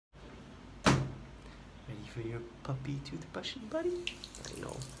for your puppy toothbrushing, buddy? I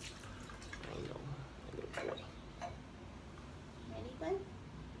know. My little boy. Ready, bud?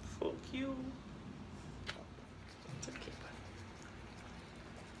 Fuck you. It's okay, buddy.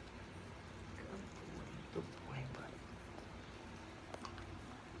 Good boy, buddy.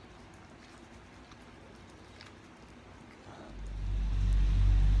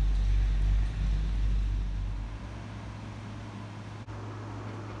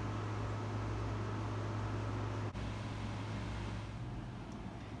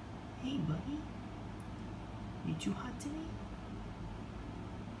 Hey, buddy. You too hot today?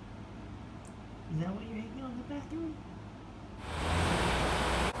 Is that why you're hanging out in the bathroom?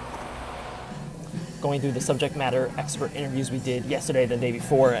 Going through the subject matter expert interviews we did yesterday, the day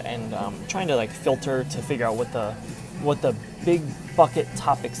before, and trying to like filter to figure out what the big bucket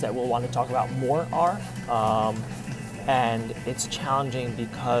topics that we'll want to talk about more are. And it's challenging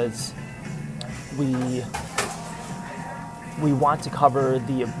because we want to cover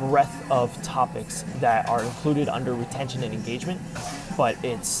the breadth of topics that are included under retention and engagement, but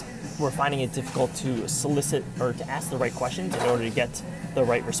we're finding it difficult to solicit or to ask the right questions in order to get the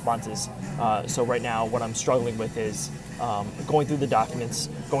right responses. So right now what I'm struggling with is going through the documents,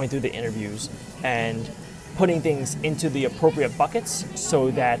 going through the interviews, and putting things into the appropriate buckets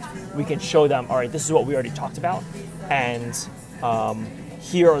so that we can show them, all right, this is what we already talked about, and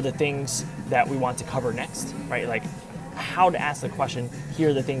here are the things that we want to cover next, right? Like how to ask the question, here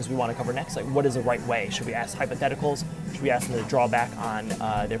are the things we want to cover next. Like, what is the right way? Should we ask hypotheticals? Should we ask them to draw back on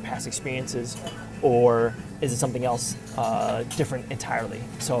their past experiences? Or is it something else different entirely?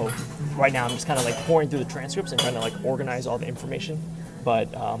 So right now I'm just kind of like pouring through the transcripts and trying to like organize all the information, but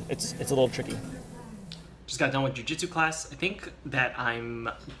it's a little tricky. Just got done with jiu-jitsu class. I think that I'm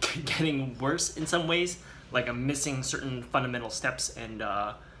getting worse in some ways. Like I'm missing certain fundamental steps, and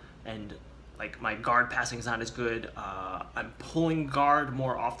like my guard passing is not as good. I'm pulling guard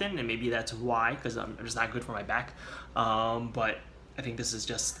more often, and maybe that's why, because I'm just not good for my back. But I think this is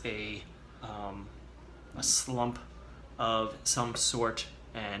just a slump of some sort,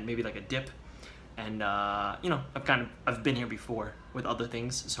 and maybe like a dip. And you know, I've been here before with other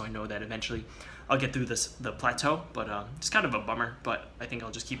things, so I know that eventually I'll get through the plateau. But it's kind of a bummer. But I think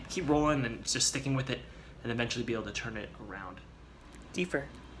I'll just keep rolling and just sticking with it, and eventually be able to turn it around. Deefer,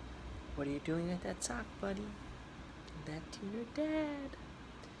 what are you doing with that sock, buddy? Give that to your dad.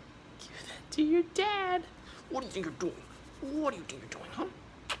 Give that to your dad. What do you think you're doing? What do you think you're doing, huh?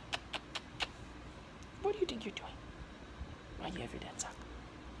 What do you think you're doing? Why do you have your dad's sock?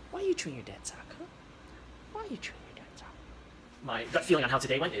 Why are you chewing your dad's sock, huh? Why are you chewing your dad's sock? My gut feeling on how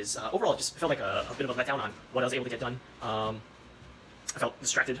today went is, overall, it just felt like a bit of a letdown on what I was able to get done. I felt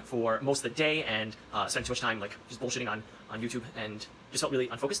distracted for most of the day and spent too much time like just bullshitting on YouTube, and just felt really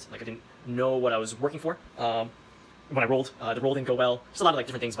unfocused. Like I didn't know what I was working for. When I rolled, the roll didn't go well. Just a lot of like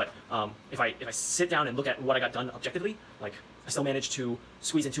different things, but if I sit down and look at what I got done objectively, like I still managed to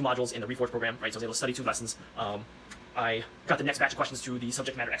squeeze in 2 modules in the Reforge program, right? So I was able to study 2 lessons. I got the next batch of questions to the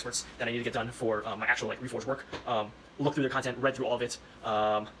subject matter experts that I need to get done for my actual like Reforge work. Looked through their content, read through all of it.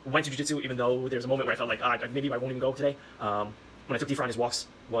 Went to jiu-jitsu, even though there's a moment where I felt like maybe I won't even go today. When I took Deefer on his walks,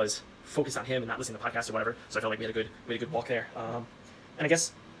 was focused on him and not listening to podcasts or whatever. So I felt like we had a good walk there. And I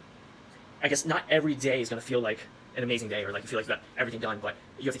guess not every day is gonna feel like an amazing day, or like you feel like you got everything done, but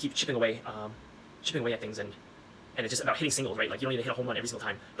you have to keep chipping away at things, and it's just about hitting singles, right? Like you don't need to hit a home run every single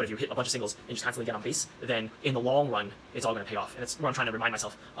time, but if you hit a bunch of singles and just constantly get on base, then in the long run, it's all gonna pay off. And it's where I'm trying to remind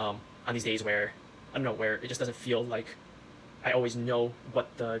myself on these days where, I don't know, where it just doesn't feel like I always know what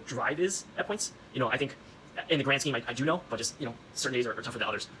the drive is at points. You know, I think in the grand scheme, I do know, but just, you know, certain days are tougher than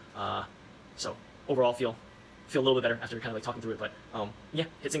others. So overall, feel a little bit better after kind of like talking through it. But yeah,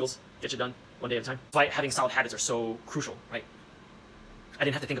 hit singles, get you done one day at a time. That's why having solid habits are so crucial, right? I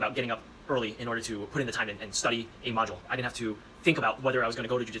didn't have to think about getting up early in order to put in the time and study a module. I didn't have to think about whether I was going to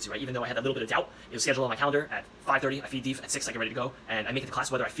go to jiu-jitsu, right? Even though I had that little bit of doubt, it was scheduled on my calendar at 5:30. I feed Deef at 6. I get ready to go, and I make it to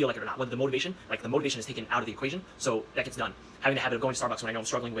class whether I feel like it or not. Whether the motivation is taken out of the equation, so that gets done. Having the habit of going to Starbucks when I know I'm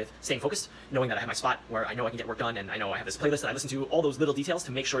struggling with staying focused, knowing that I have my spot where I know I can get work done, and I know I have this playlist that I listen to, all those little details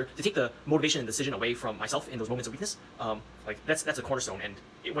to make sure to take the motivation and decision away from myself in those moments of weakness. Like that's a cornerstone, and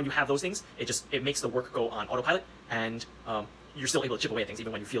when you have those things, it makes the work go on autopilot, and you're still able to chip away at things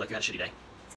even when you feel like you had a shitty day.